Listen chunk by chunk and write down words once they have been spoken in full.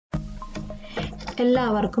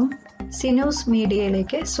എല്ലാവർക്കും സിനൂസ്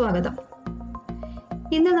മീഡിയയിലേക്ക് സ്വാഗതം.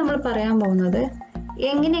 ഇന്ന് നമ്മൾ പറയാൻ പോകുന്നത്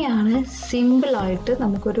എങ്ങനെയാണ് സിമ്പിളായിട്ട്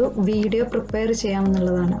നമുക്കൊരു വീഡിയോ പ്രിപ്പയർ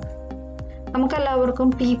ചെയ്യാമെന്നുള്ളതാണ്. നമുക്കെല്ലാവർക്കും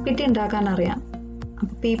PPT ഉണ്ടാക്കാൻ അറിയാം.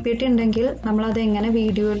 അപ്പോൾ PPT ഉണ്ടെങ്കിൽ നമ്മളത് എങ്ങനെ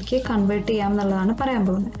വീഡിയോയിലേക്ക് കൺവേർട്ട് ചെയ്യാമെന്നുള്ളതാണ് പറയാൻ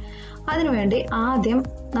പോകുന്നത്. അതിനുവേണ്ടി ആദ്യം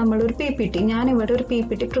നമ്മളൊരു PPT, ഞാനിവിടെ ഒരു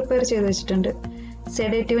PPT പ്രിപ്പയർ ചെയ്ത് വെച്ചിട്ടുണ്ട്.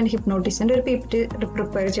 സെഡേറ്റീവ് ആൻഡ് ഹിപ്നോട്ടിസിൻ്റെ ഒരു PPT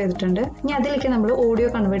പ്രിപ്പയർ ചെയ്തിട്ടുണ്ട്. ഇനി അതിലേക്ക് നമ്മൾ ഓഡിയോ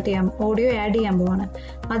ആഡ് ചെയ്യാൻ പോവാണ്.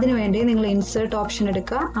 അതിനുവേണ്ടി നിങ്ങൾ ഇൻസേർട്ട് ഓപ്ഷൻ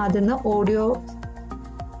എടുക്കുക. അതിന്ന് ഓഡിയോ,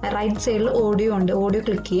 റൈറ്റ് സൈഡിൽ ഓഡിയോ ഉണ്ട്, ഓഡിയോ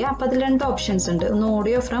ക്ലിക്ക് ചെയ്യുക. അപ്പോൾ അതിൽ 2 ഓപ്ഷൻസ് ഉണ്ട്. ഒന്ന്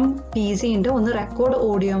ഓഡിയോ ഫ്രം PC ഉണ്ട്, ഒന്ന് റെക്കോർഡ്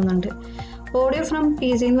ഓഡിയോ എന്നുണ്ട്. ഓഡിയോ ഫ്രം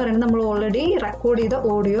PC എന്ന് പറയുന്നത് നമ്മൾ ഓൾറെഡി റെക്കോർഡ് ചെയ്ത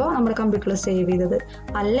ഓഡിയോ നമ്മുടെ കമ്പ്യൂട്ടറിൽ സേവ് ചെയ്തത്.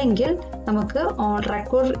 അല്ലെങ്കിൽ നമുക്ക്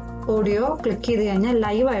റെക്കോർഡ് ഓഡിയോ ക്ലിക്ക് ചെയ്ത് കഴിഞ്ഞാൽ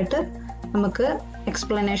ലൈവായിട്ട് നമുക്ക്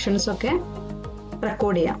എക്സ്പ്ലനേഷൻസ് ഒക്കെ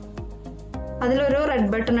റെക്കോർഡ് ചെയ്യാം. അതിലൊരു റെഡ്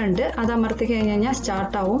ബട്ടൺ ഉണ്ട്, അത് അമർത്തി കഴിഞ്ഞ് കഴിഞ്ഞാൽ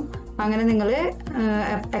സ്റ്റാർട്ട് ആവും. അങ്ങനെ നിങ്ങൾ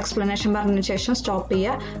എക്സ്പ്ലനേഷൻ പറഞ്ഞതിന് ശേഷം സ്റ്റോപ്പ്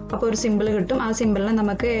ചെയ്യുക. അപ്പോൾ ഒരു സിമ്പിൾ കിട്ടും. ആ സിമ്പിളിനെ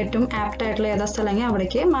നമുക്ക് ഏറ്റവും ആപ്റ്റ് ആയിട്ടുള്ള ഏതാ സ്ഥലമെങ്കിൽ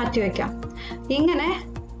അവിടേക്ക് മാറ്റി വയ്ക്കാം. ഇങ്ങനെ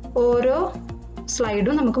ഓരോ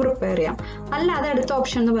സ്ലൈഡും നമുക്ക് പ്രിപ്പയർ ചെയ്യാം. അല്ലാതെ അടുത്ത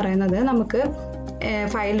ഓപ്ഷൻ എന്ന് പറയുന്നത് നമുക്ക്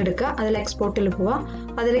ഫയൽ എടുക്കുക, അതിൽ എക്സ്പോർട്ടിൽ പോവുക,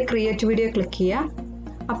 അതിൽ ക്രിയേറ്റ് വീഡിയോ ക്ലിക്ക് ചെയ്യുക.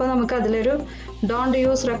 അപ്പോൾ നമുക്ക് അതിലൊരു ഡോണ്ട്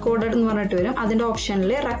യൂസ് റെക്കോർഡഡ് എന്ന് പറഞ്ഞിട്ട് വരും. അതിൻ്റെ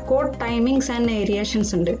ഓപ്ഷനിൽ റെക്കോർഡ് ടൈമിങ്സ് ആൻഡ്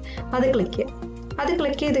ഏരിയേഷൻസ് ഉണ്ട്, അത് ക്ലിക്ക് ചെയ്യുക. അത്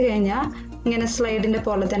ക്ലിക്ക് ചെയ്ത് കഴിഞ്ഞാൽ ഇങ്ങനെ സ്ലൈഡിൻ്റെ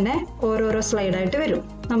പോലെ തന്നെ ഓരോരോ സ്ലൈഡായിട്ട് വരും.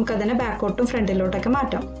 നമുക്കതിനെ ബാക്കോട്ടും ഫ്രണ്ടിലോട്ടൊക്കെ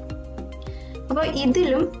മാറ്റാം. അപ്പോൾ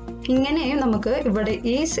ഇതിലും ഇങ്ങനെയും നമുക്ക് ഇവിടെ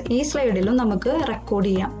ഈ സ്ലൈഡിലും നമുക്ക് റെക്കോർഡ്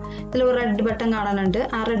ചെയ്യാം. ഇതിൽ ഒരു റെഡ് ബട്ടൺ കാണാനുണ്ട്.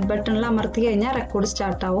 ആ റെഡ് ബട്ടണിൽ അമർത്തി കഴിഞ്ഞാൽ റെക്കോർഡ്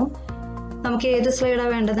സ്റ്റാർട്ട് ആവും. നമുക്ക് ഏത്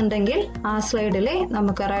സ്ലൈഡാണ് വേണ്ടതുണ്ടെങ്കിൽ ആ സ്ലൈഡിൽ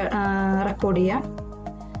നമുക്ക് റെക്കോർഡ് ചെയ്യാം.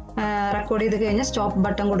 റെക്കോർഡ് ചെയ്ത് കഴിഞ്ഞാൽ സ്റ്റോപ്പ്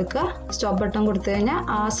ബട്ടൺ കൊടുക്കുക. സ്റ്റോപ്പ് ബട്ടൺ കൊടുത്തു കഴിഞ്ഞാൽ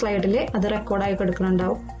ആ സ്ലൈഡിൽ അത് റെക്കോർഡായി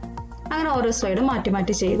കിടക്കുന്നുണ്ടാവും. അങ്ങനെ ഓരോ സ്ലൈഡും മാറ്റി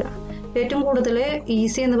മാറ്റി ചെയ്യുക. ഏറ്റവും കൂടുതൽ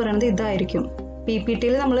ഈസി എന്ന് പറയുന്നത് ഇതായിരിക്കും.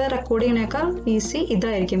 PPTയിൽ നമ്മൾ റെക്കോർഡ് ചെയ്യണേക്കാൾ ഈസി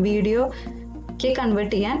ഇതായിരിക്കും. വീഡിയോക്ക്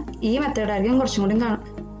കൺവേർട്ട് ചെയ്യാൻ ഈ മെത്തേഡായിരിക്കും കുറച്ചും കൂടി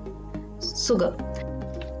സുഖം.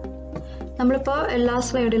 നമ്മളിപ്പോൾ എല്ലാ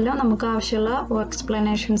സ്ലൈഡിലും നമുക്ക് ആവശ്യമുള്ള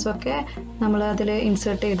എക്സ്പ്ലനേഷൻസ് ഒക്കെ നമ്മൾ അതിൽ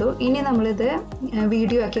ഇൻസേർട്ട് ചെയ്തു. ഇനി നമ്മളിത്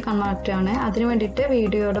വീഡിയോ ആക്കി കൺവേർട്ടാണ്. അതിന് വേണ്ടിയിട്ട്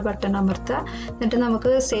വീഡിയോയുടെ ബട്ടൺ അമർത്തുക. എന്നിട്ട്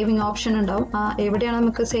നമുക്ക് സേവിങ് ഓപ്ഷൻ ഉണ്ടാവും. എവിടെയാണ്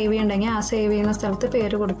നമുക്ക് സേവ് ചെയ്യണമെങ്കിൽ ആ സേവ് ചെയ്യുന്ന സ്ഥലത്ത്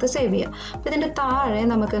പേര് കൊടുത്ത് സേവ് ചെയ്യുക. അപ്പോൾ ഇതിൻ്റെ താഴെ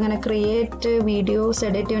നമുക്ക് ഇങ്ങനെ create video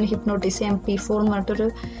sedative and hypnotise MP4 എന്ന് പറഞ്ഞിട്ടൊരു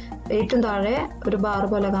ഏറ്റവും താഴെ ഒരു ബാർ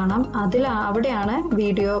പോലെ കാണാം. അവിടെയാണ്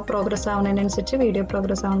വീഡിയോ പ്രോഗ്രസ് ആവുന്നതിനനുസരിച്ച് വീഡിയോ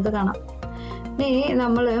പ്രോഗ്രസ് ആവുന്നത് കാണാം. ഇനി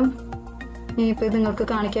നമ്മൾ ഇപ്പോൾ ഇത് നിങ്ങൾക്ക്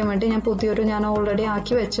കാണിക്കാൻ വേണ്ടി ഞാൻ ഓൾറെഡി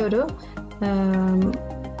ആക്കി വെച്ച ഒരു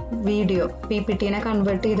വീഡിയോ, PPTനെ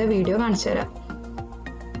കൺവേർട്ട് ചെയ്ത വീഡിയോ കാണിച്ചു തരാം.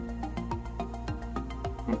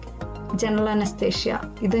 ജനറൽ അനസ്തേഷ്യ,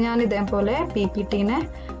 ഇത് ഞാൻ ഇതേപോലെ PPTനെ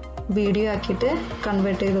വീഡിയോ ആക്കിയിട്ട്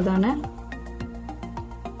കൺവേർട്ട് ചെയ്തതാണ്.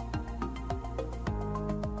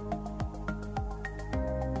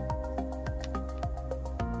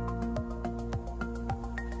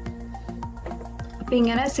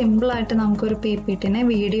 ഇങ്ങനെ സിമ്പിളായിട്ട് നമുക്കൊരു PPTനെ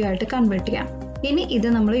വീഡിയോ ആയിട്ട് കൺവേർട്ട് ചെയ്യാം. ഇനി ഇത്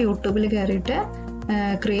നമ്മൾ യൂട്യൂബിൽ കയറിയിട്ട്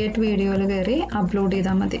ക്രിയേറ്റ് വീഡിയോയിൽ കയറി അപ്ലോഡ്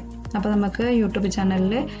ചെയ്താൽ മതി. അപ്പോൾ നമുക്ക് യൂട്യൂബ്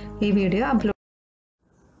ചാനലിൽ ഈ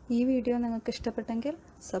വീഡിയോ നിങ്ങൾക്ക് ഇഷ്ടപ്പെട്ടെങ്കിൽ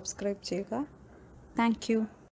സബ്സ്ക്രൈബ് ചെയ്യുക. Thank you.